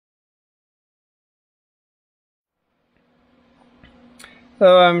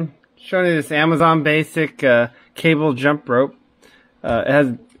So I'm showing you this Amazon Basic cable jump rope. It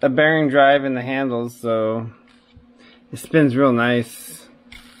has a bearing drive in the handles, so it spins real nice,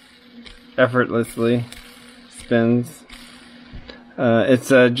 effortlessly spins.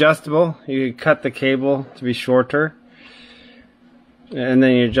 It's adjustable. You can cut the cable to be shorter, and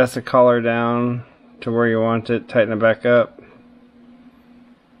then you adjust the collar down to where you want it, tighten it back up.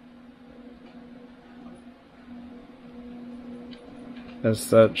 As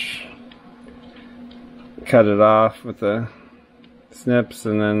such, cut it off with the snips,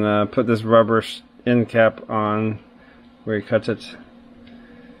 and then put this rubber end cap on where you cut it.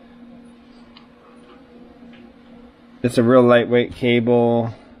 It's a real lightweight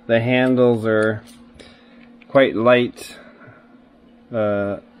cable. The handles are quite light,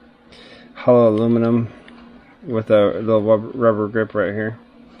 hollow aluminum with a little rubber grip right here.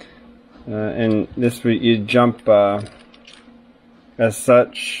 And this you jump as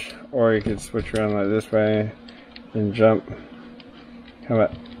such, or you could switch around like this way and jump. How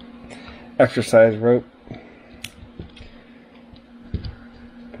about exercise rope?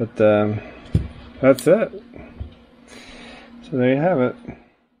 But that's it. So there you have it.